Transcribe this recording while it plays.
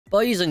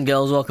Boys and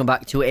girls, welcome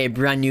back to a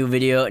brand new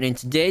video, and in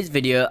today's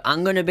video,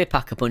 I'm going to be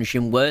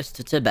pack-a-punching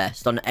worst to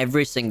best on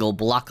every single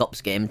Black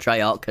Ops game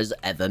Treyarch has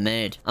ever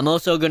made. I'm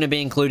also going to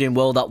be including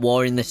World at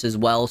War in this as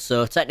well,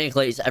 so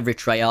technically it's every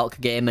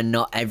Treyarch game and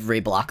not every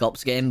Black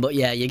Ops game, but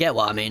yeah, you get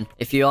what I mean.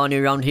 If you are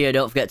new around here,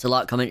 don't forget to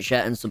like, comment,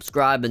 share, and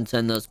subscribe, and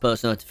turn those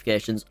post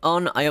notifications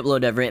on. I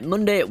upload every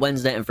Monday,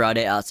 Wednesday, and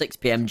Friday at 6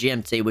 PM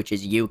GMT, which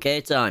is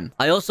UK time.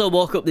 I also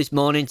woke up this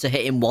morning to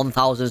hitting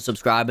 1,000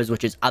 subscribers,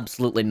 which is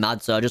absolutely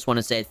mad, so I just want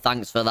to say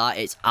thanks for that.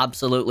 It's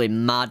absolutely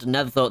mad.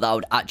 Never thought that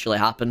would actually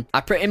happen. I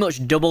pretty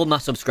much doubled my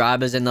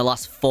subscribers in the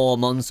last 4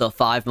 months or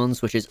 5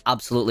 months, which is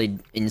absolutely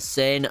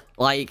insane.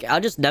 Like, I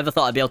just never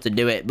thought I'd be able to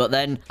do it, but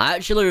then I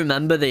actually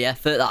remember the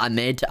effort that I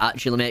made to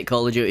actually make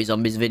Call of Duty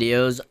Zombies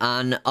videos,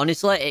 and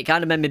honestly, it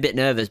kind of made me a bit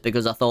nervous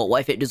because I thought,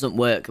 what if it doesn't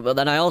work? But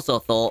then I also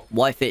thought,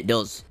 what if it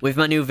does? With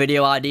my new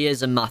video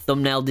ideas and my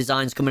thumbnail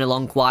designs coming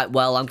along quite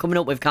well, I'm coming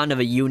up with kind of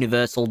a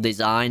universal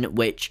design,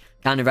 which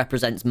kind of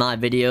represents my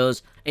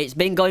videos. It's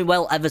been going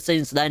well ever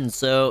since then,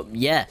 so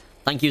yeah,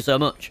 thank you so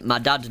much. My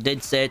dad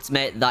did say to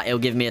me that he'll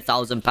give me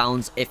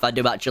 £1,000 if I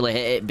do actually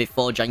hit it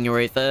before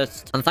January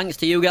 1st. And thanks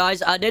to you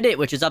guys, I did it,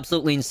 which is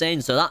absolutely insane.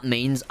 So that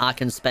means I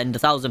can spend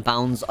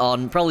 £1,000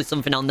 on probably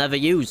something I'll never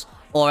use.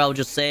 Or I'll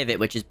just save it,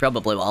 which is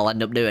probably what I'll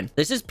end up doing.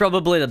 This is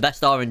probably the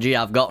best RNG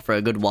I've got for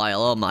a good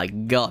while. Oh my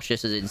gosh,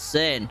 this is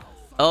insane.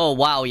 Oh,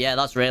 wow, yeah,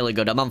 that's really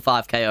good. I'm on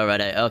 5k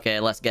already. Okay,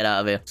 let's get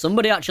out of here.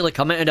 Somebody actually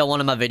commented on one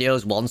of my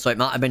videos once, so it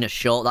might have been a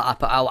short that I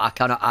put out. I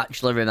cannot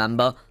actually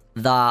remember.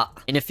 That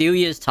in a few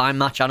years' time,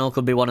 my channel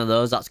could be one of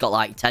those that's got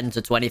like 10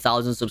 to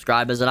 20,000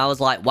 subscribers. And I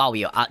was like, wow,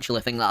 you actually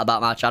think that about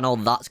my channel?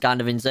 That's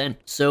kind of insane.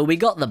 So we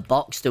got the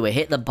box. Do we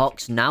hit the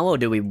box now or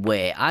do we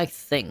wait? I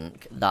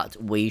think that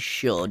we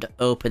should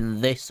open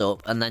this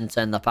up and then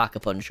turn the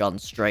pack-a-punch on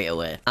straight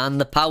away.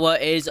 And the power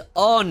is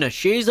on.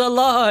 She's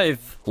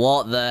alive.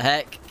 What the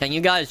heck? Can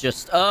you guys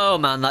just... Oh,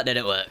 man, that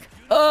didn't work.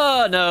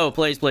 Oh, no.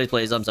 Please, please,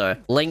 please. I'm sorry.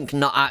 Link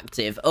not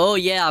active. Oh,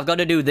 yeah. I've got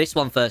to do this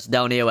one first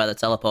down here where the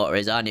teleporter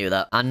is. I knew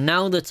that. And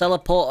now the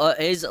teleporter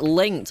is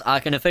linked. I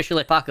can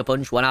officially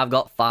pack-a-punch when I've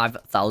got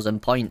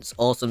 5,000 points.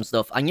 Awesome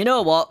stuff. And you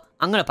know what?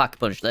 I'm going to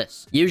pack-a-punch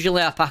this.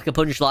 Usually, I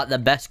pack-a-punch like the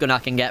best gun I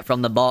can get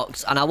from the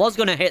box. And I was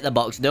going to hit the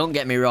box, don't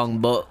get me wrong.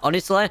 But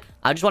honestly,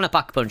 I just want to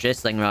pack-a-punch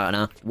this thing right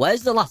now.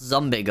 Where's the last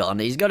zombie gone?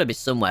 He's got to be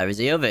somewhere. Is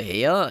he over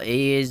here?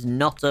 He is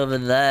not over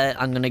there.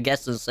 I'm going to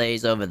guess and say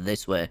he's over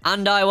this way.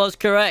 And I was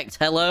correct.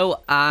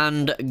 Hello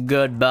and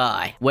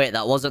goodbye. Wait,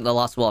 that wasn't the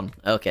last one.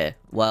 Okay.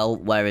 Well,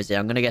 where is he?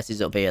 I'm going to guess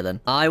he's up here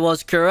then. I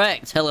was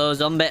correct. Hello,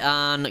 zombie,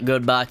 and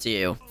goodbye to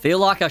you. Feel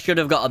like I should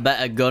have got a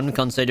better gun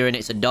considering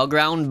it's a dog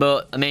round,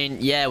 but, I mean,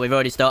 yeah, we've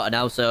already started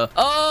now, so...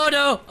 Oh,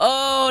 no!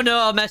 Oh, no!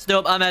 I messed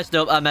up. I messed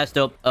up. I messed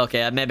up.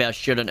 Okay, maybe I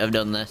shouldn't have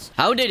done this.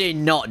 How did he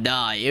not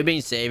die? You're being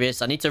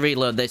serious. I need to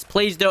reload this.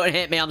 Please don't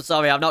hit me. I'm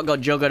sorry. I've not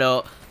got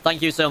Juggernaut.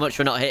 Thank you so much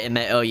for not hitting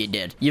me. Oh, you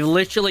did. You've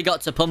literally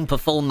got to pump a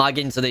full mag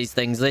into these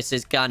things. This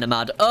is kind of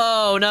mad.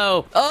 Oh,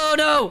 no. Oh,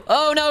 no.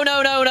 Oh, no,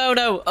 no, no, no,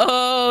 no.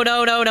 Oh,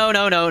 no, no, no,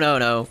 no, no, no,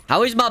 no.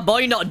 How is my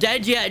boy not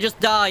dead yet? Just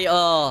die.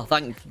 Oh,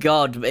 thank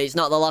God. It's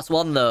not the last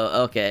one,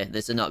 though. Okay,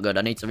 this is not good.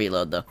 I need to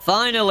reload, though.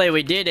 Finally,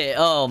 we did it.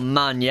 Oh,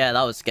 man. Yeah,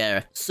 that was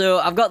scary. So,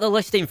 I've got the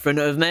list in front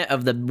of me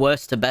of the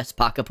worst to best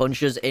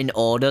pack-a-punchers in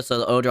order. So,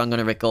 the order I'm going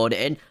to record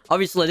it in.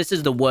 Obviously, this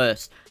is the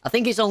worst. I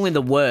think it's only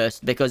the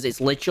worst because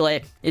it's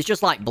literally... It's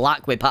just like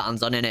black with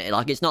patterns on in it.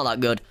 Like, it's not that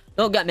good.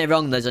 Don't get me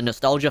wrong, there's a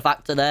nostalgia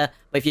factor there.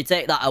 But if you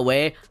take that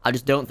away, I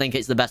just don't think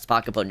it's the best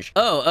pack-a-punch.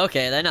 Oh,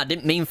 okay, then. I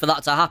didn't mean for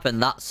that to happen.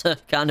 That's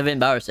kind of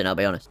embarrassing, I'll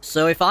be honest.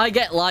 So if I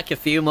get, like, a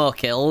few more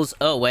kills...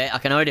 Oh, wait, I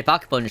can already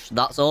pack-a-punch.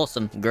 That's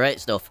awesome. Great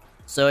stuff.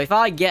 So if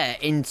I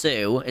get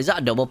into... Is that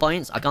a double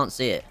points? I can't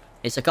see it.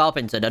 It's a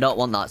carpenter. I don't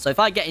want that. So if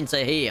I get into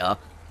here,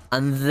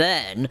 and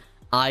then...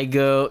 I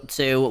go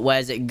to,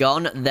 where's it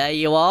gone? There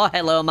you are.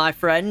 Hello, my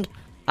friend.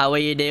 How are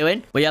you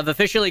doing? We have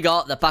officially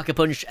got the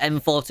Pack-a-Punch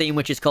M14,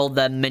 which is called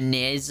the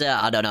Menez.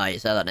 I don't know how you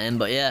say that name,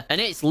 but yeah.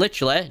 And it's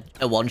literally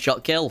a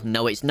one-shot kill.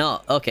 No, it's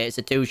not. Okay, it's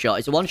a two-shot.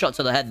 It's a one-shot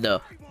to the head, though.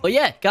 But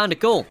yeah, kind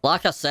of cool.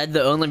 Like I said,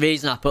 the only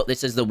reason I put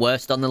this as the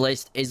worst on the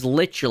list is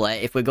literally,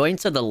 if we're going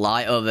to the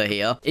light over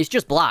here, it's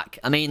just black.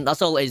 I mean,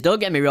 that's all it is. Don't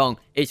get me wrong.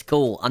 It's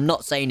cool. I'm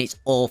not saying it's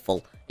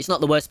awful. It's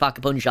not the worst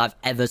Pack-a-Punch I've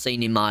ever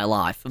seen in my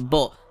life,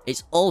 but...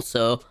 It's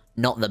also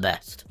not the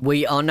best.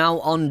 We are now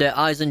on the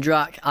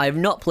Eisendrache. I have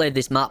not played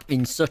this map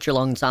in such a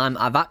long time.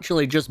 I've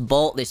actually just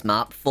bought this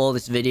map for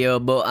this video,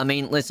 but I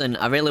mean, listen,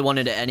 I really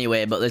wanted it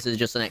anyway, but this is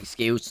just an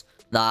excuse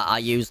that I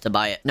used to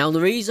buy it. Now, the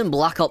reason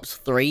Black Ops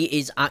 3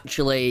 is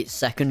actually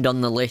second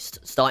on the list,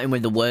 starting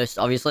with the worst,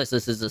 obviously, so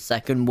this is the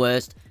second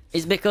worst,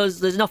 is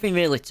because there's nothing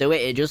really to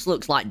it. It just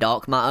looks like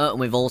dark matter, and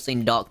we've all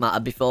seen dark matter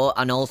before,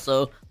 and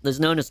also there's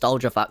no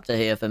nostalgia factor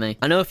here for me.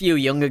 I know a few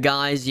younger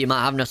guys, you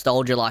might have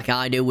nostalgia like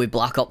I do with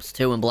Black Ops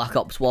 2 and Black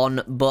Ops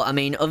 1, but I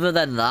mean, other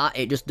than that,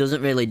 it just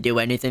doesn't really do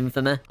anything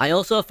for me. I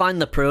also find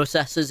the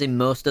processes in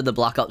most of the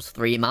Black Ops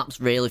 3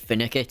 maps really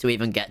finicky to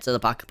even get to the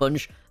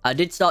Pack-a-Punch, I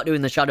did start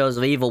doing the Shadows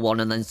of Evil one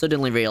and then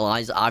suddenly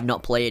realised I've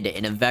not played it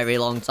in a very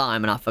long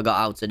time and I forgot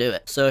how to do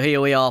it. So here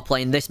we are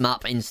playing this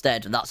map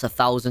instead. That's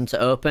 1,000 to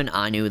open,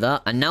 I knew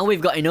that. And now we've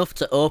got enough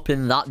to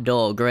open that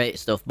door, great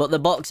stuff. But the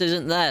box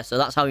isn't there, so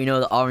that's how you know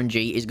that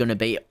RNG is going to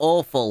be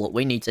awful.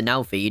 We need to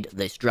now feed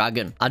this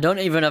dragon. I don't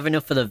even have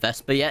enough for the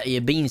Vesper yet, are you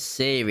being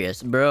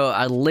serious? Bro,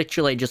 I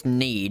literally just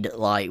need,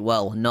 like,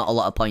 well, not a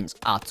lot of points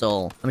at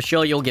all. I'm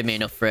sure you'll give me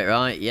enough for it,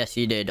 right? Yes,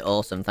 you did.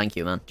 Awesome, thank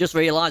you, man. Just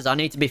realised I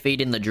need to be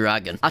feeding the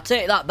dragon. I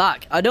take that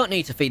back. I don't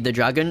need to feed the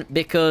dragon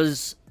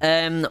because,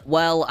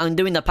 well, I'm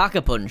doing the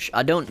Pack-a-Punch.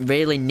 I don't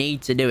really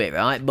need to do it,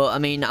 right? But, I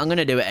mean, I'm going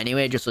to do it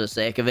anyway, just for the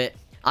sake of it.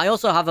 I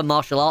also have a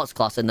martial arts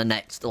class in the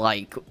next,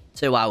 like,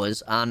 2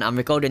 hours, and I'm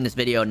recording this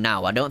video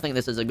now. I don't think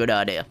this is a good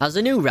idea. Has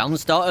a new round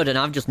started and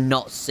I've just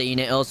not seen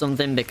it or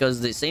something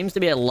because it seems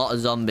to be a lot of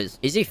zombies.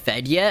 Is he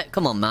fed yet?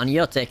 Come on, man,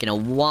 you're taking a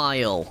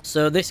while.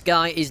 So this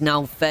guy is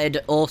now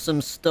fed,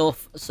 awesome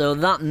stuff. So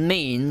that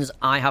means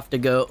I have to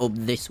go up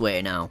this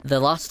way now. The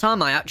last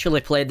time I actually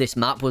played this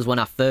map was when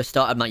I first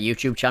started my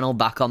YouTube channel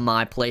back on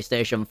my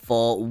PlayStation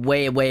 4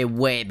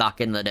 way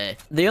back in the day.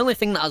 The only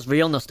thing that has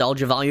real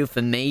nostalgia value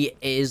for me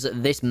is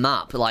this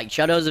map. Like,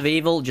 Shadows of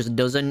Evil just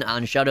doesn't,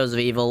 and Shadows of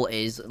Evil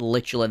is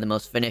literally the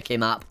most finicky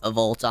map of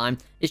all time.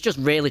 It's just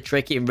really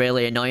tricky and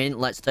really annoying.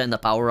 Let's turn the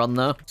power on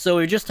though. So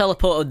we've just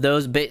teleported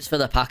those bits for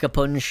the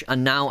Pack-a-Punch,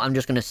 and now I'm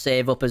just going to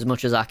save up as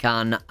much as I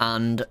can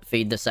and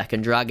feed the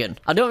second dragon.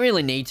 I don't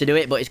really need to do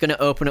it, but it's going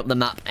to open up the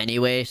map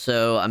anyway,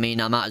 so I mean,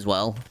 I might as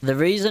well. The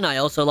reason I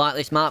also like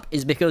this map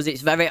is because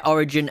it's very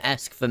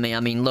Origin-esque for me. I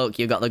mean, look,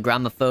 you've got the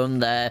gramophone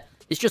there.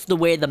 It's just the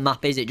way the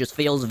map is, it just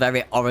feels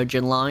very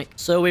Origin-like.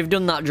 So we've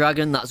done that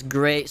dragon, that's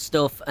great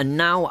stuff. And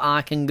now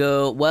I can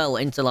go, well,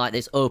 into like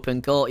this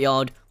open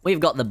courtyard. We've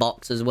got the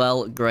box as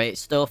well, great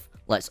stuff.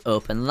 Let's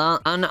open that.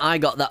 And I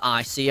got the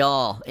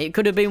ICR. It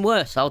could have been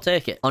worse. I'll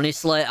take it.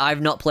 Honestly, I've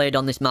not played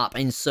on this map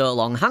in so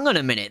long. Hang on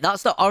a minute.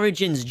 That's the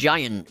Origins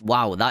Giant.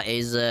 Wow, that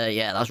is,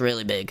 yeah, that's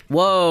really big.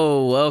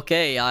 Whoa,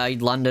 okay. I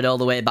landed all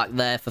the way back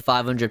there for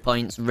 500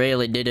 points.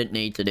 Really didn't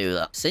need to do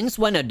that. Since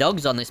when are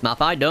dogs on this map?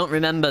 I don't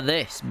remember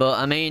this. But,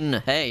 I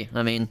mean, hey,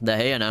 they're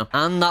here now.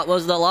 And that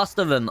was the last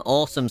of them.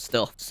 Awesome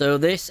stuff. So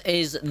this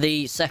is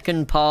the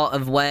second part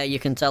of where you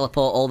can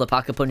teleport all the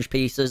Pack-a-Punch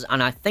pieces.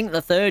 And I think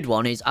the third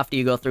one is after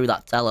you go through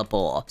that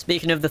teleporter.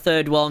 Speaking of the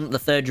third one, the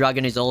third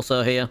dragon is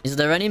also here. Is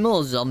there any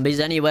more zombies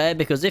anywhere?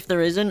 Because if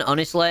there isn't,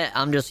 honestly,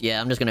 I'm just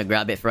gonna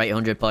grab it for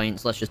 800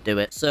 points. Let's just do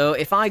it. So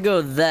if I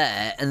go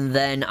there, and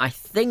then I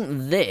think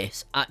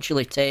this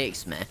actually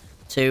takes me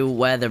to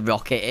where the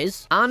rocket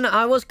is. And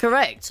I was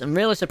correct. I'm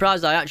really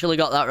surprised I actually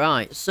got that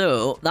right.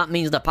 So that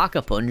means the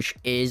Pack-a-Punch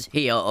is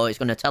here, or it's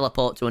going to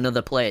teleport to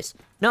another place.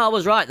 No, I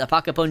was right. The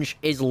Pack-a-Punch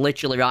is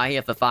literally right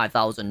here for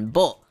 5,000,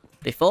 but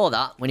before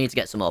that, we need to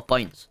get some more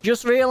points.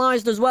 Just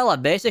realised as well,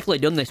 I've basically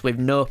done this with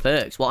no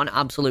perks. What an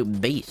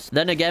absolute beast.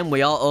 Then again,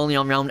 we are only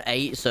on round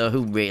 8, so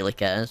who really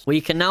cares? We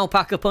can now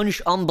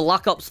Pack-a-Punch on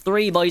Black Ops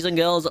 3, boys and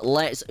girls.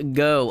 Let's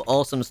go.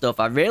 Awesome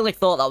stuff. I really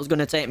thought that was going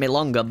to take me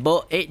longer,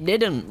 but it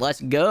didn't. Let's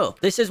go.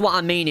 This is what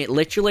I mean. It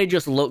literally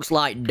just looks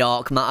like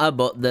Dark Matter,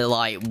 but the,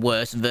 like,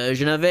 worst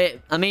version of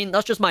it. I mean,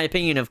 that's just my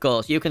opinion, of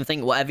course. You can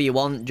think whatever you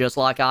want, just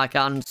like I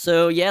can.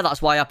 So, yeah,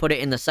 that's why I put it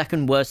in the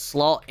second worst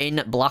slot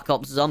in Black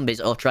Ops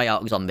Zombies, or Treyarch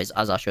Zombies,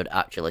 as I should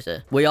actually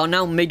say. We are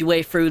now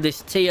midway through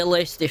this tier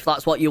list, if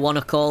that's what you want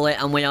to call it,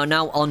 and we are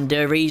now on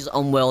Derry's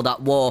on World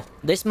at War.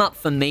 This map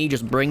for me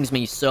just brings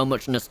me so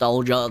much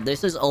nostalgia.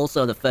 This is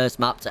also the first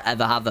map to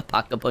ever have a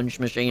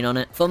Pack-a-Punch machine on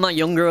it. For my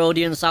younger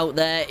audience out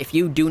there, if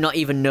you do not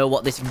even know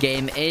what this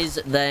game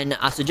is, then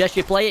I suggest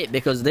you play it,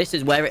 because this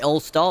is where it all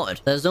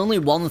started. There's only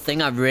one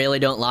thing I really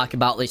don't like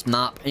about this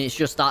map, and it's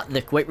just that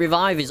the quick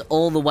revive is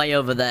all the way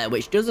over there,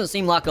 which doesn't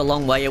seem like a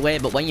long way away,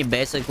 but when you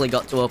basically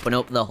got to open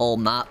up the whole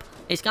map,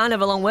 it's kind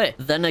of a long way.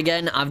 Then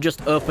again, I've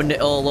just opened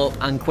it all up,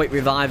 and quick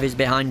revive is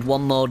behind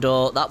one more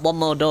door. That one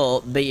more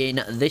door being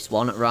this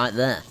one right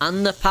there.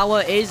 And the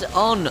power is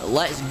on.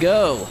 Let's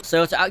go.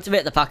 So to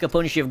activate the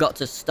Pack-a-Punch, you've got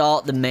to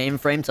start the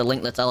mainframe to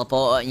link the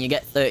teleporter, and you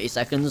get 30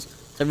 seconds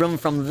to run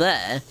from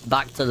there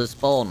back to the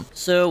spawn.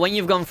 So when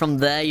you've gone from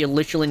there, you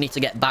literally need to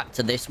get back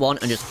to this one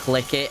and just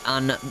click it,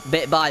 and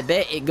bit by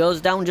bit it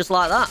goes down just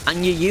like that,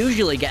 and you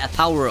usually get a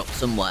power up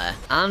somewhere.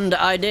 And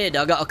I did.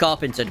 I got a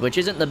carpentered, which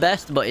isn't the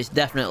best, but it's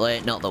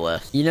definitely not the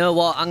worst. You know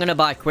what, I'm gonna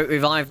buy quick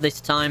revive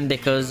this time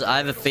because I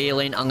have a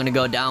feeling I'm gonna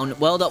go down.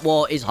 World at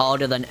War is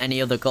harder than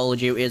any other Call of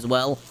Duty as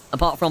well,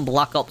 apart from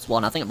Black Ops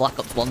 1. I think Black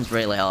Ops 1's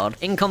really hard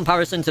in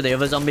comparison to the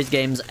other zombies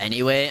games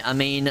anyway. I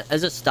mean,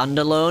 as a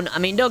standalone, I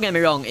mean, don't get me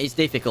wrong, it's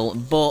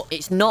difficult, but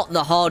it's not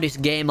the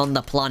hardest game on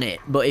the planet.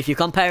 But if you're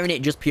comparing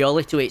it just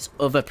purely to its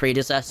other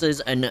predecessors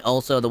and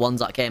also the ones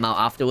that came out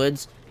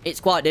afterwards, it's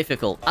quite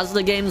difficult. As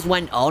the games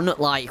went on,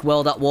 like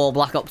World at War,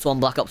 Black Ops 1,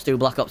 Black Ops 2,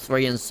 Black Ops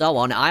 3, and so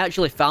on, I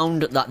actually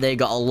found that they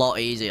got a lot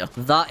easier.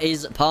 That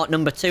is part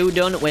number 2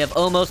 done. We have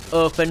almost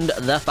opened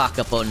the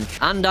Pack-a-Punch.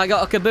 And I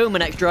got a Kaboom,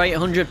 an extra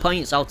 800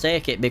 points. I'll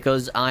take it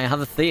because I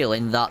have a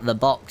feeling that the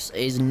box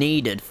is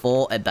needed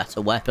for a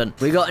better weapon.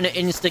 We got an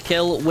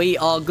insta-kill. We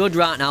are good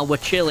right now. We're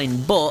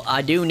chilling, but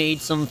I do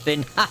need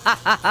something. Ha ha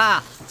ha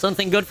ha!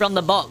 Something good from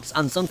the box,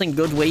 and something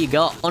good we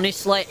got.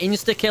 Honestly,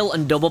 insta-kill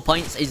and double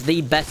points is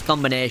the best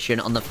combination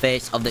on the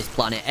face of this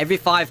planet. Every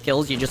 5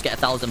 kills, you just get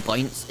 1,000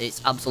 points.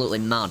 It's absolutely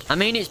mad. I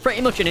mean, it's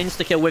pretty much an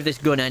insta-kill with this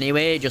gun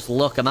anyway. Just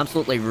look, I'm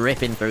absolutely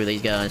ripping through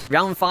these guys.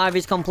 Round 5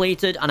 is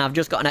completed, and I've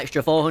just got an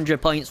extra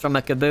 400 points from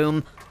a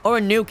Kaboom. Or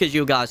a nuke, as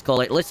you guys call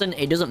it. Listen,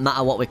 it doesn't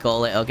matter what we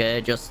call it,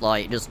 okay? Just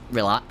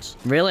relax.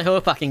 Really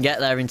hope I can get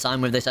there in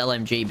time with this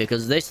LMG,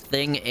 because this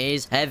thing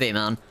is heavy,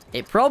 man.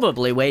 It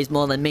probably weighs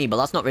more than me, but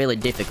that's not really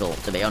difficult,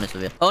 to be honest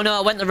with you. Oh, no,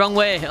 I went the wrong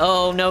way.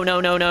 Oh, no,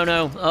 no, no, no,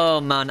 no. Oh,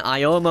 man,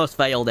 I almost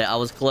failed it. I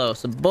was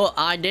close, but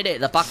I did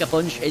it. The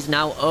Pack-a-Punch is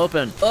now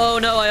open. Oh,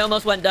 no, I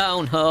almost went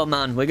down. Oh,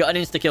 man, we got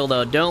an insta-kill,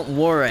 though. Don't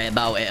worry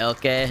about it,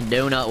 okay?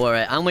 Do not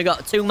worry. And we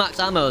got 2 max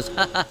ammos.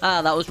 Ha, ha,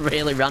 ha. That was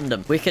really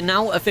random. We can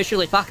now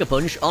officially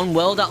Pack-a-Punch on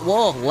World at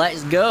War.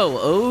 Let's go.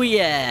 Oh,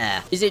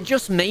 yeah. Is it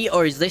just me,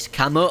 or is this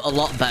camo a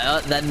lot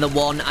better than the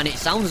one, and it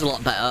sounds a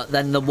lot better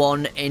than the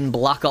one in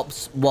Black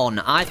Ops 1?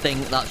 I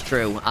think that's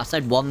true. I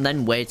said 1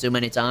 then way too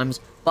many times.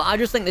 But I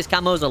just think this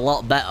camo's a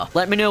lot better.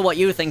 Let me know what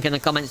you think in the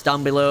comments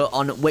down below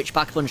on which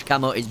Pack-a-Punch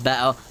camo is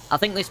better. I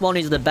think this one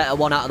is the better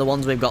one out of the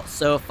ones we've got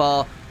so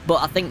far.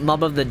 But I think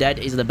Mob of the Dead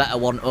is the better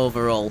one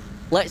overall.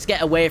 Let's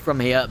get away from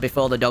here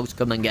before the dogs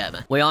come and get me.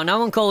 We are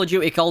now on Call of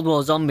Duty Cold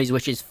War Zombies,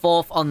 which is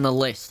 4th on the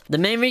list. The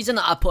main reason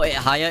that I put it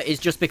higher is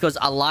just because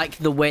I like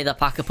the way the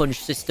Pack-a-Punch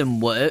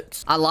system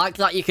works. I like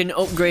that you can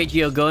upgrade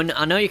your gun.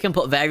 I know you can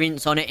put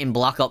variants on it in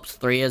Black Ops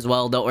 3 as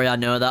well. Don't worry, I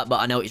know that,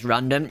 but I know it's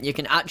random. You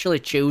can actually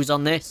choose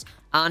on this.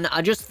 And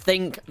I just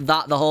think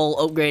that the whole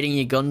upgrading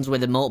your guns with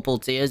the multiple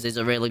tiers is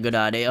a really good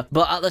idea.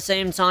 But at the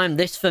same time,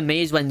 this for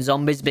me is when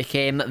zombies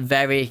became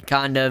very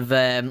kind of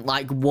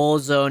like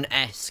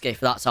Warzone-esque, if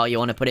that's how you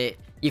want to put it.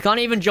 You can't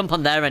even jump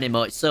on there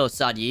anymore. It's so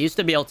sad. You used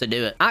to be able to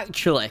do it.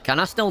 Actually, can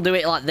I still do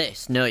it like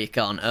this? No, you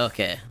can't.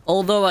 Okay.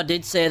 Although I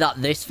did say that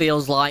this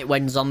feels like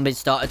when zombies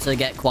started to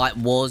get quite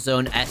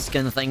Warzone-esque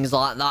and things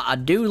like that. I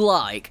do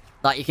like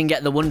that you can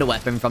get the wonder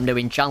weapon from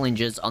doing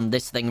challenges on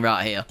this thing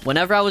right here.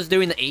 Whenever I was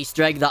doing the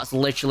Easter egg, that's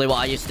literally what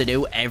I used to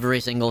do every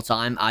single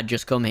time. I'd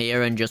just come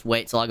here and just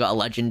wait till I got a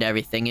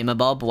legendary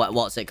thingamabob.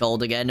 What's it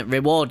called again?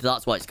 Reward,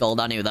 that's what it's called.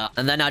 I knew that.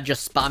 And then I'd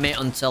just spam it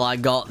until I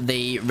got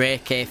the Ray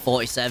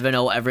K-47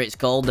 or whatever it's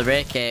called. The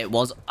Ray K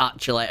was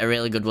actually a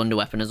really good wonder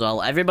weapon as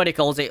well. Everybody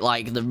calls it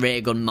like the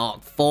Ray Gun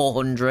Mark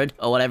 400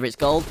 or whatever it's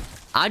called.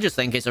 I just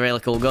think it's a really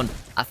cool gun.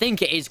 I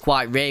think it is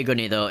quite ray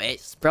gunny though.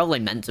 It's probably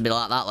meant to be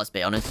like that, let's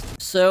be honest.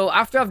 So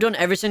after I've done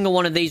every single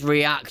one of these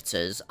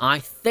reactors, I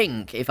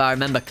think, if I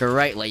remember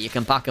correctly, you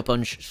can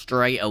Pack-a-Punch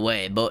straight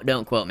away, but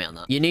don't quote me on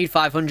that. You need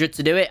 500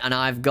 to do it, and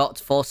I've got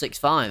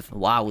 465.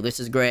 Wow, this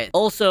is great.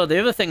 Also, the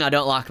other thing I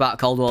don't like about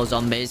Cold War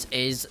Zombies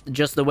is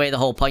just the way the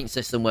whole point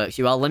system works.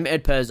 You are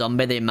limited per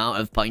zombie, the amount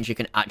of points you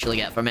can actually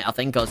get from it, I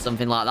think, or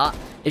something like that.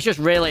 It's just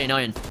really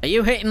annoying. Are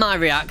you hitting my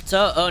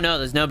reactor? Oh no,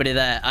 there's nobody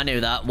there. I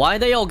knew that. Why are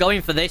they all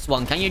going for this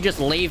one? Can you just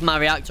leave my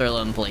reactor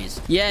alone, please?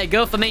 Yeah,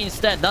 go for me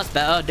instead. That's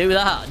better. Do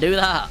that. Do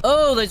that.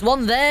 Oh, there's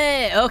one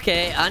there.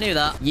 Okay, I knew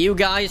that. You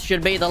guys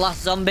should be the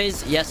last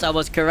zombies. Yes, I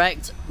was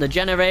correct. The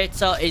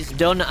generator is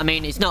done. I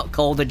mean, it's not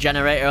called a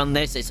generator on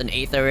this. It's an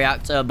ether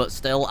reactor, but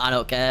still, I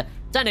don't care.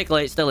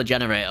 Technically, it's still a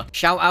generator.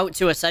 Shout out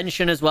to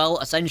Ascension as well.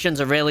 Ascension's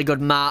a really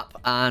good map,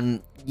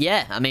 and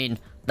yeah, I mean,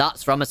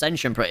 that's from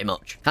Ascension, pretty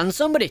much. Can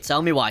somebody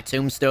tell me why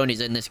Tombstone is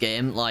in this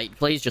game? Like,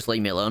 please just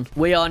leave me alone.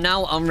 We are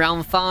now on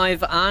round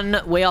 5,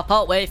 and we are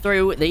partway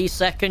through the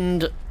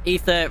second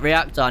ether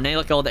reactor. I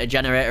nearly called it a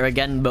generator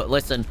again, but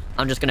listen,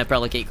 I'm just going to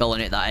probably keep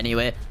calling it that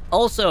anyway.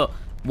 Also,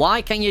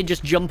 why can you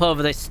just jump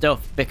over this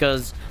stuff?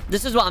 Because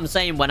this is what I'm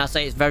saying when I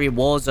say it's very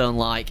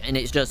Warzone-like, and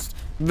it's just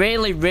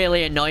really,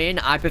 really annoying.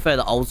 I prefer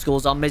the old school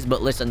zombies,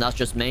 but listen, that's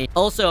just me.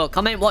 Also,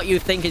 comment what you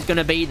think is going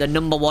to be the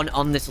 #1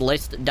 on this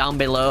list down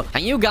below.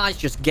 Can you guys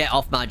just get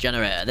off my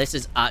generator? This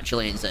is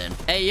actually insane.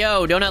 Hey,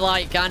 yo, don't I,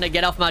 like, kind of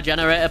get off my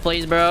generator,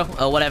 please, bro?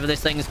 Or whatever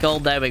this thing's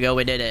called. There we go,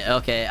 we did it.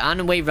 Okay,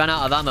 and we ran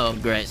out of ammo.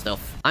 Great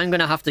stuff. I'm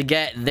going to have to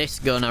get this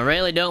gun. I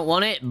really don't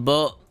want it,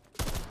 but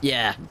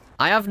yeah.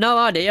 I have no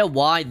idea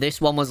why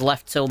this one was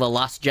left till the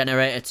last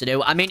generator to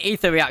do. I mean,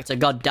 ether reactor,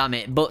 god damn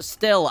it. But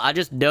still, I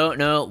just don't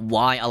know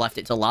why I left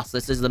it till last.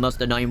 This is the most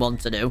annoying one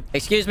to do.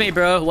 Excuse me,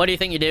 bro. What do you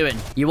think you're doing?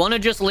 You want to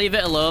just leave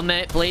it alone,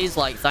 mate, please?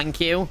 Like,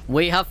 thank you.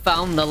 We have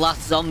found the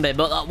last zombie,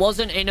 but that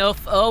wasn't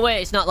enough. Oh,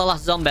 wait, it's not the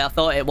last zombie. I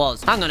thought it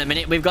was. Hang on a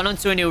minute. We've gone on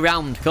to a new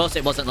round. Of course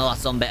it wasn't the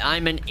last zombie.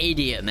 I'm an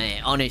idiot, mate,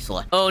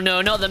 honestly. Oh,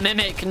 no, not the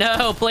mimic.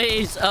 No,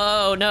 please.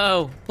 Oh,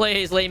 no.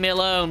 Please leave me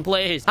alone,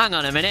 please. Hang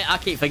on a minute. I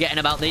keep forgetting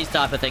about these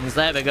type of things.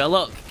 things. There we go.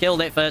 Look,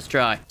 killed it first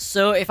try.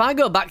 So if I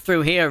go back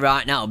through here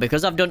right now,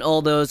 because I've done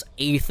all those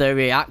ether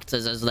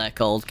reactors, as they're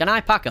called, can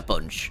I pack a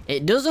punch?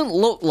 It doesn't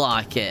look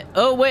like it.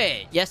 Oh,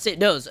 wait. Yes, it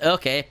does.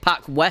 Okay,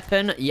 pack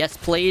weapon. Yes,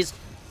 please.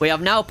 We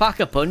have now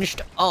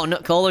pack-a-punched on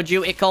Call of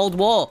Duty Cold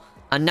War.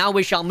 And now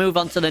we shall move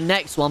on to the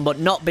next one, but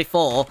not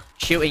before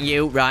shooting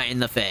you right in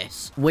the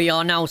face. We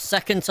are now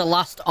second to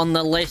last on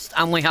the list,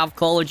 and we have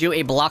Call of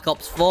Duty Black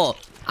Ops 4.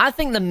 I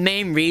think the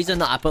main reason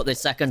that I put this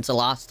second to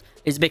last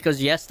is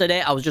because yesterday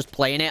I was just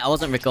playing it. I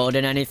wasn't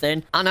recording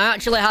anything. And I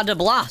actually had a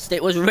blast.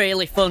 It was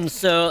really fun.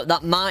 So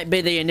that might be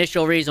the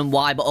initial reason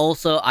why. But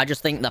also, I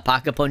just think the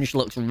Pack-a-Punch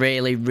looks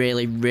really,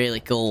 really,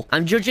 really cool.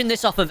 I'm judging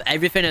this off of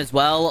everything as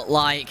well.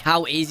 Like,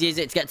 how easy is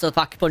it to get to the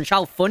Pack-a-Punch?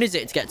 How fun is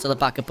it to get to the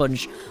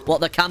Pack-a-Punch?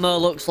 What the camo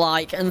looks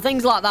like? And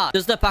things like that.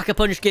 Does the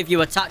Pack-a-Punch give you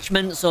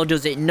attachments or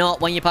does it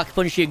not? When you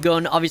Pack-a-Punch your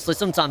gun, obviously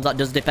sometimes that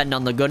does depend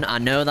on the gun. I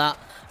know that.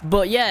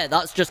 But yeah,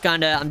 that's just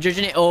kind of, I'm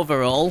judging it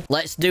overall.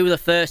 Let's do the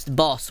first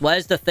boss.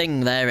 Where's the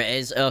thing? There it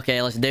is.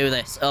 Okay, let's do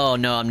this. Oh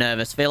no, I'm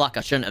nervous. Feel like I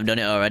shouldn't have done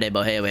it already,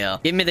 but here we are.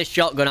 Give me this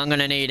shotgun. I'm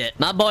gonna need it.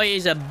 My boy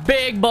is a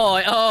big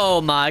boy.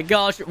 Oh my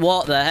gosh.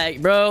 What the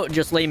heck, bro?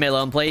 Just leave me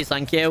alone, please.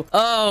 Thank you.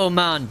 Oh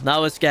man, that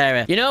was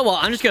scary. You know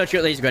what? I'm just gonna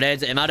shoot these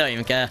grenades at him. I don't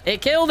even care.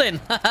 It killed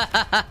him.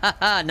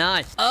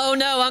 Nice. Oh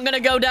no, I'm gonna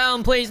go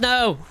down. Please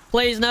no.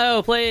 Please,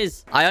 no,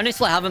 please. I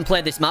honestly haven't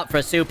played this map for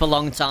a super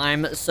long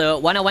time, so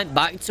when I went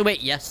back to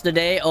it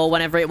yesterday, or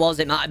whenever it was,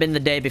 it might have been the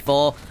day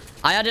before,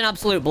 I had an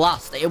absolute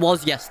blast. It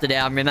was yesterday,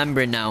 I'm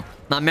remembering now.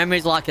 My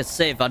memory's like a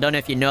sieve. I don't know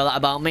if you know that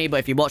about me, but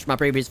if you watch my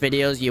previous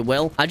videos, you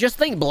will. I just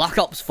think Black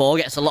Ops 4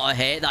 gets a lot of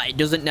hate that it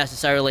doesn't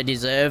necessarily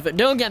deserve.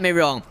 Don't get me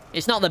wrong,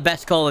 it's not the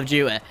best Call of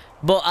Duty.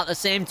 But at the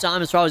same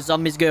time, as far as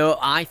zombies go,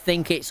 I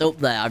think it's up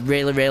there. I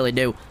really, really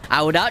do.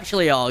 I would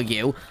actually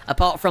argue,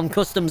 apart from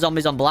custom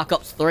zombies on Black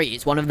Ops 3,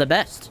 it's one of the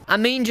best. I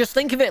mean, just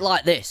think of it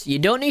like this. You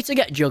don't need to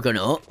get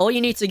Juggernaut. All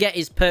you need to get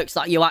is perks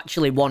that you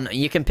actually want. And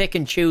you can pick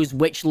and choose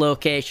which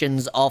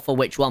locations are for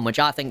which one, which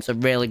I think is a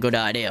really good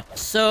idea.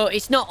 So,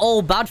 it's not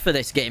all bad for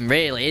this game,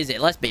 really, is it?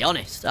 Let's be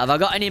honest. Have I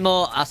got any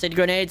more acid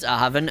grenades? I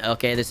haven't.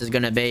 Okay, this is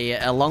going to be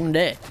a long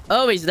day.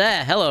 Oh, he's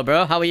there. Hello,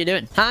 bro. How are you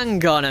doing?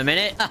 Hang on a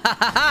minute. Ha ha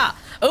ha ha.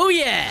 Oh,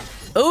 yeah.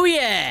 Oh,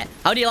 yeah.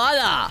 How do you like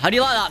that? How do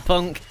you like that,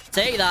 punk?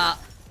 Take that.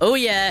 Oh,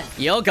 yeah.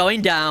 You're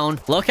going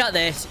down. Look at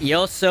this.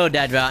 You're so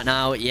dead right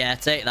now. Yeah,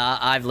 take that.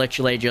 I've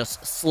literally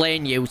just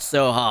slain you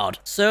so hard.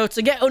 So,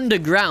 to get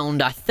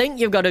underground, I think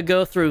you've got to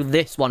go through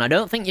this one. I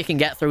don't think you can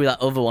get through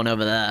that other one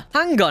over there.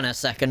 Hang on a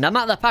second. I'm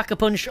at the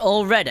Pack-a-Punch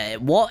already.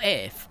 What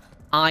if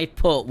I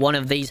put one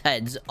of these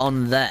heads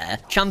on there?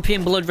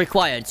 Champion blood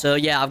required. So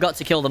yeah, I've got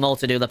to kill them all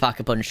to do the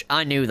Pack-a-Punch.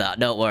 I knew that.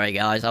 Don't worry,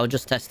 guys. I was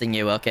just testing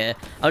you, okay?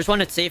 I just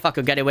wanted to see if I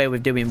could get away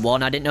with doing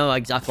one. I didn't know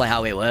exactly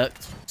how it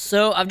worked.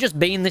 So I've just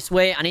been this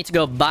way. I need to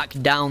go back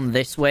down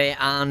this way,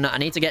 and I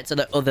need to get to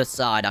the other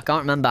side. I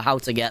can't remember how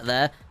to get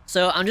there.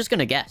 So I'm just going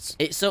to guess.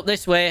 It's up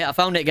this way. I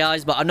found it,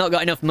 guys, but I've not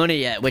got enough money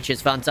yet, which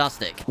is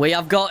fantastic. We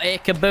have got a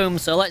kaboom,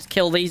 so let's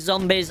kill these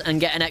zombies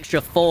and get an extra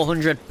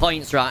 400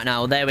 points right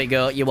now. There we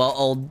go. You are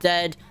all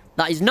dead.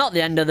 That is not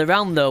the end of the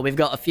round, though. We've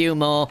got a few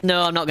more.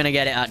 No, I'm not going to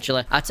get it,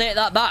 actually. I take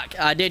that back.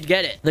 I did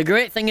get it. The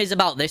great thing is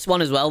about this one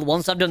as well.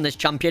 Once I've done this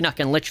champion, I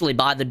can literally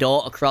buy the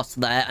door across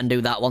there and do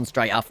that one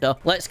straight after.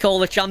 Let's call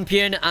the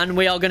champion, and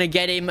we are going to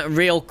get him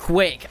real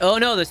quick. Oh,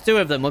 no, there's two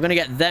of them. We're going to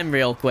get them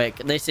real quick.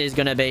 This is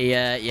going to be,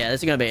 yeah,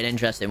 this is going to be an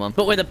interesting one.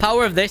 But with the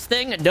power of this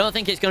thing, don't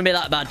think it's going to be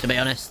that bad, to be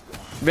honest.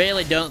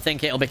 Really don't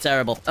think it'll be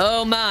terrible.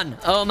 Oh, man.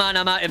 Oh, man,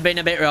 I might have been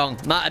a bit wrong.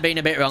 Might have been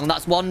a bit wrong.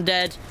 That's one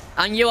dead.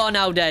 And you are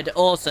now dead.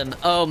 Awesome.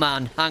 Oh,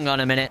 man. Hang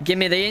on a minute. Give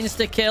me the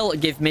insta-kill.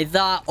 Give me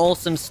that.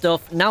 Awesome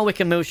stuff. Now we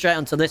can move straight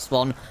onto this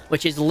one,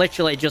 which is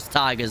literally just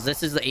tigers.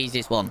 This is the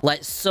easiest one.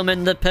 Let's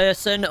summon the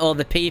person, or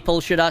the people,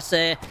 should I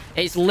say.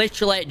 It's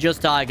literally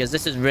just tigers.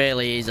 This is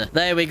really easy.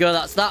 There we go.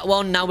 That's that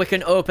one. Now we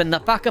can open the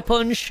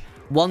Pack-a-Punch.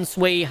 Once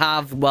we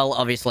have, well,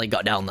 obviously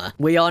got down there.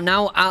 We are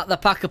now at the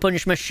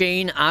Pack-a-Punch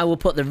machine. I will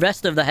put the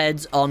rest of the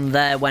heads on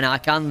there when I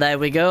can. There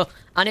we go.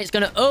 And it's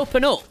going to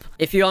open up.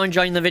 If you are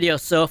enjoying the video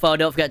so far,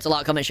 don't forget to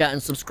like, comment, share,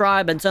 and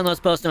subscribe. And turn those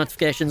post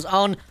notifications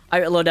on. I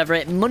upload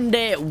every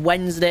Monday,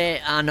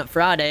 Wednesday, and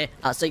Friday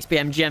at 6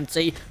 PM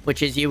GMT,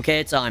 which is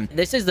UK time.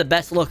 This is the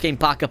best looking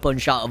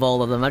Pack-a-Punch out of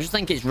all of them. I just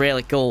think it's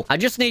really cool. I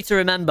just need to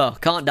remember,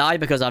 can't die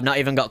because I've not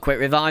even got quick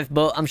revive,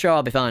 but I'm sure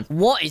I'll be fine.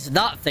 What is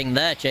that thing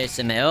there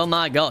chasing me? Oh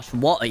my gosh,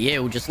 what are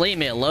you? Just leave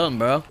me alone,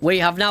 bro. We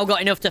have now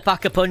got enough to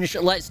Pack-a-Punch.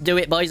 Let's do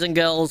it, boys and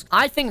girls.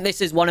 I think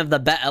this is one of the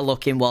better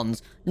looking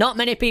ones. Not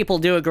many people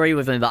do agree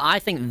with me, but I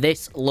think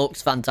this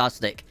looks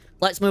fantastic.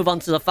 Let's move on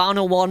to the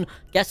final one.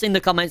 Guess in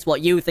the comments what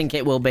you think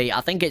it will be.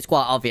 I think it's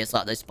quite obvious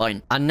at this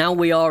point. And now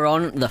we are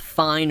on the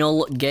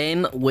final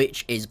game,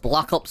 which is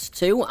Black Ops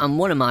 2 and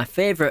one of my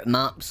favourite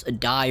maps,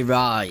 Die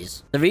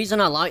Rise. The reason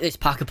I like this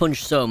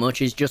Pack-a-Punch so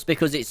much is just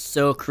because it's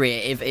so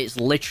creative. It's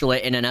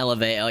literally in an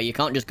elevator. You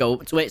can't just go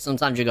up to it.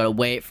 Sometimes you got to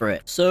wait for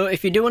it. So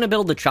if you do want to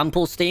build the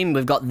trample steam,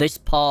 we've got this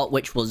part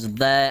which was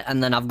there,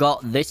 and then I've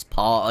got this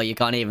part, or you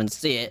can't even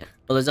see it.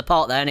 But there's a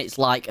part there and it's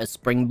like a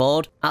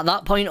springboard. At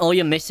that point, all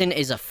you're missing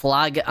is a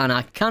flag, and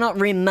I cannot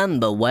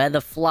remember where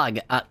the flag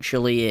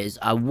actually is.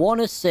 I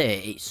want to say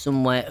it's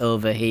somewhere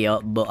over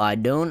here, but I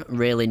don't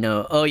really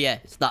know. Oh yeah,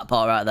 it's that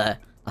part right there.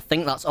 I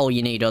think that's all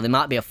you need, or there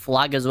might be a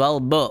flag as well,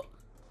 but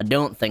I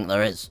don't think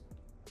there is.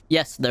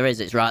 Yes, there is.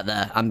 It's right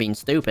there. I'm being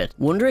stupid.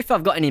 Wonder if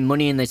I've got any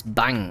money in this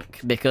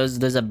bank, because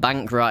there's a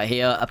bank right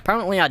here.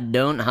 Apparently, I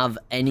don't have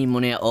any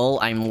money at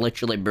all. I'm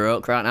literally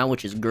broke right now,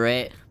 which is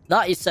great.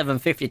 That is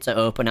 750 to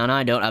open, and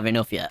I don't have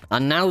enough yet.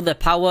 And now the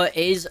power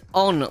is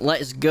on.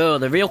 Let's go.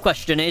 The real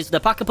question is, the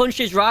Pack-a-Punch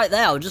is right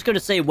there. I was just going to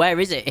say, where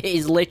is it? It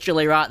is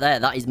literally right there.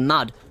 That is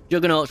mad.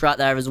 Juggernaut's right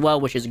there as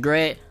well, which is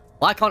great.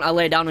 Why can't I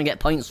lay down and get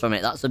points from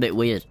it? That's a bit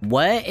weird.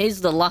 Where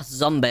is the last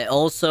zombie?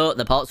 Also,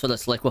 the parts for the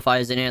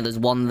liquefiers in here. There's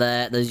one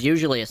there. There's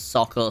usually a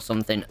sock or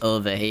something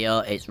over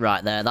here. It's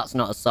right there. That's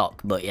not a sock,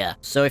 but yeah.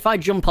 So if I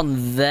jump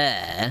on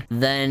there,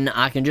 then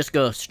I can just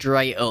go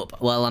straight up.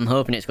 Well, I'm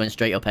hoping it's going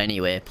straight up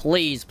anyway.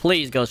 Please,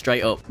 please go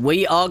straight up.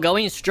 We are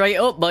going straight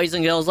up, boys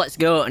and girls. Let's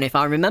go. And if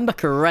I remember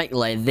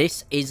correctly,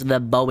 this is the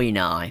Bowie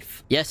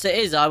knife. Yes, it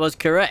is. I was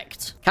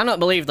correct. Cannot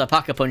believe the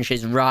Pack-a-Punch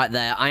is right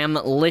there. I am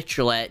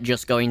literally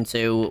just going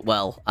to...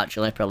 Well,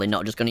 actually, probably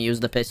not just going to use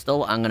the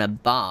pistol. I'm going to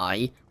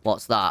buy...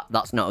 What's that?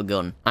 That's not a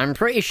gun. I'm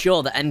pretty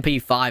sure the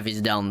MP5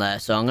 is down there,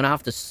 so I'm going to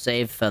have to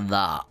save for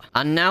that.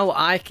 And now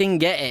I can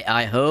get it,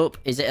 I hope.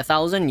 Is it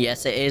 1,000?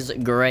 Yes, it is.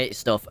 Great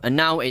stuff. And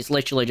now it's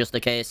literally just a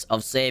case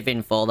of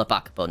saving for the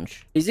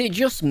Pack-a-Punch. Is it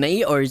just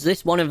me, or is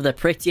this one of the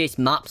prettiest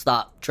maps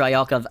that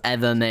Treyarch have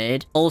ever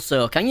made?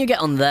 Also, can you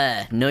get on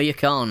there? No, you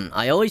can't.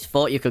 I always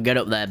thought you could get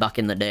up there back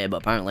in the day,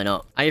 but apparently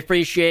not. I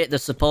appreciate the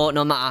support,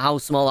 no matter how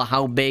small or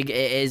how big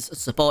it is.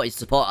 Support is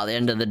support at the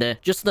end of the day.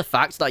 Just the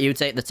fact that you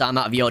take the time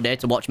out of your day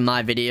to watch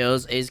my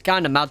videos is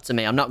kind of mad to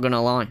me, I'm not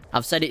gonna lie.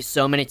 I've said it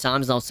so many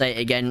times and I'll say it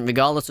again,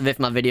 regardless of if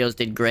my videos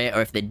did great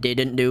or if they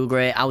didn't do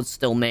great, I would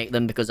still make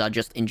them because I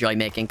just enjoy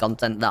making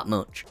content that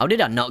much. How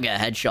did I not get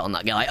a headshot on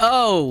that guy?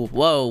 Oh,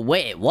 whoa,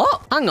 wait,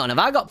 what? Hang on, have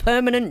I got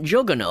permanent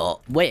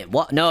Juggernaut? Wait,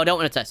 what? No, I don't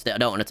want to test it, I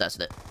don't want to test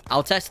it.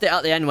 I'll test it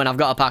at the end when I've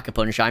got a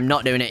Pack-a-Punch. I'm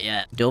not doing it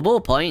yet. Double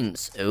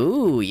points.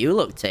 Ooh, you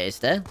look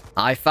tasty.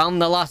 I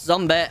found the last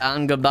zombie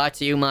and goodbye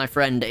to you, my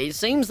friend. It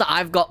seems that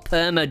I've got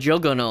perma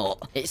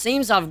Juggernaut. It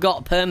seems I've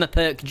got perma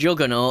perk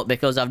Juggernaut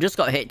because I've just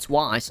got hit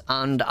twice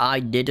and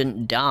I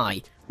didn't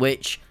die,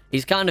 which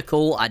is kind of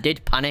cool. I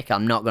did panic,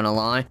 I'm not gonna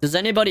lie. Does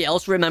anybody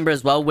else remember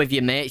as well with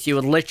your mates? You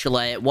would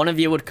literally, one of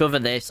you would cover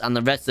this and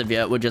the rest of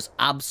you would just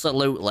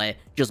absolutely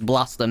just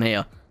blast them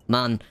here.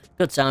 Man,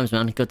 good times,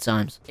 man. Good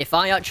times. If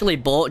I actually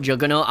bought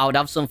Juggernaut, I would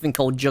have something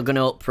called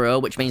Juggernaut Pro,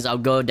 which means I'll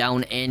go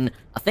down in...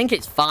 I think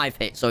it's 5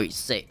 hits, so it's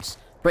 6.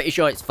 Pretty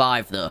sure it's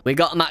 5, though. We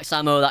got max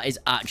ammo. That is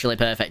actually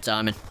perfect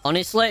timing.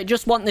 Honestly,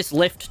 just want this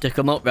lift to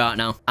come up right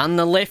now. And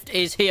the lift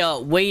is here.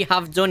 We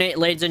have done it,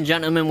 ladies and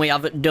gentlemen. We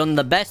have done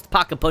the best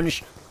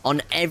Pack-a-Punch on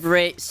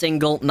every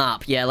single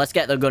map. Yeah, let's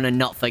get the gun and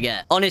not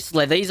forget.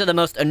 Honestly, these are the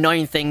most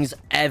annoying things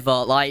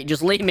ever. Like,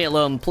 just leave me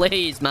alone,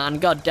 please, man.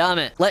 God damn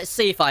it. Let's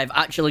see if I've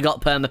actually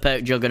got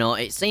perma-perk Juggernaut.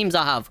 It seems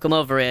I have. Come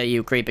over here,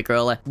 you creepy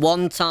crawler.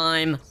 1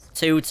 time,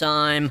 2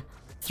 time,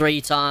 3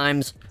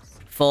 times,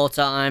 4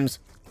 times,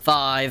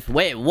 5.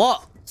 Wait,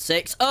 what?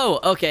 6? Oh,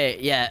 okay.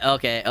 Yeah,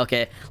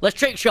 okay. Let's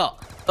trick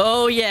shot.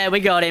 Oh, yeah, we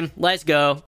got him. Let's go.